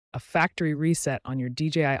A factory reset on your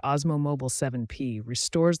DJI Osmo Mobile 7P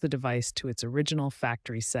restores the device to its original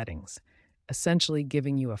factory settings, essentially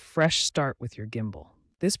giving you a fresh start with your gimbal.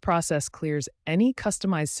 This process clears any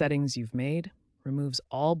customized settings you've made, removes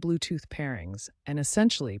all Bluetooth pairings, and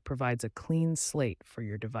essentially provides a clean slate for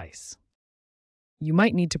your device. You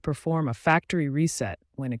might need to perform a factory reset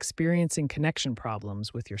when experiencing connection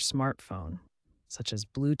problems with your smartphone, such as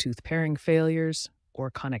Bluetooth pairing failures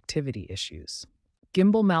or connectivity issues.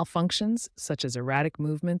 Gimbal malfunctions, such as erratic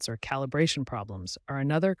movements or calibration problems, are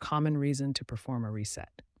another common reason to perform a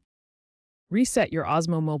reset. Reset your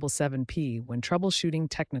Osmo Mobile 7P when troubleshooting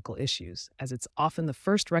technical issues, as it's often the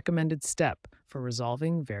first recommended step for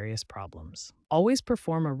resolving various problems. Always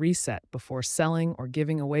perform a reset before selling or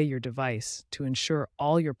giving away your device to ensure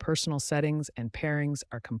all your personal settings and pairings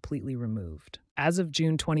are completely removed. As of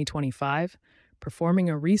June 2025, performing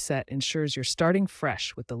a reset ensures you're starting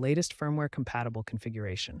fresh with the latest firmware-compatible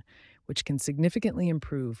configuration, which can significantly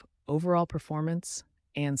improve overall performance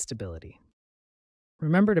and stability.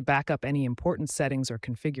 Remember to back up any important settings or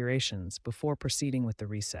configurations before proceeding with the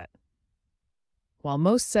reset. While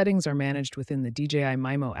most settings are managed within the DJI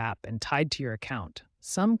Mimo app and tied to your account,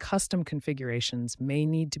 some custom configurations may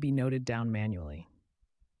need to be noted down manually.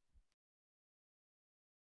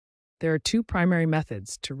 There are two primary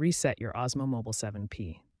methods to reset your Osmo Mobile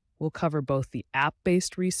 7P. We'll cover both the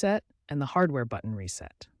app-based reset and the hardware button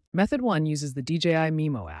reset. Method 1 uses the DJI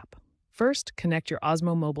Mimo app. First, connect your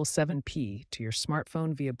Osmo Mobile 7P to your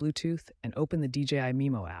smartphone via Bluetooth and open the DJI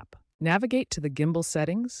Mimo app. Navigate to the gimbal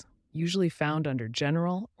settings, usually found under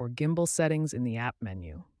General or Gimbal Settings in the app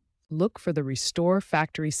menu. Look for the Restore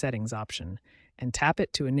Factory Settings option and tap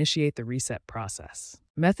it to initiate the reset process.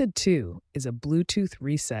 Method 2 is a Bluetooth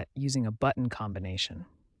reset using a button combination.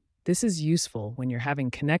 This is useful when you're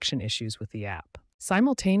having connection issues with the app.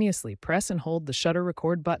 Simultaneously press and hold the shutter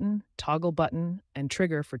record button, toggle button, and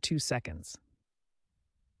trigger for 2 seconds.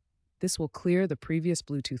 This will clear the previous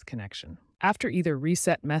Bluetooth connection. After either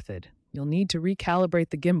reset method, you'll need to recalibrate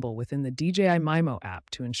the gimbal within the DJI Mimo app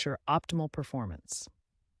to ensure optimal performance.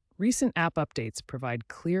 Recent app updates provide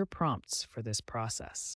clear prompts for this process.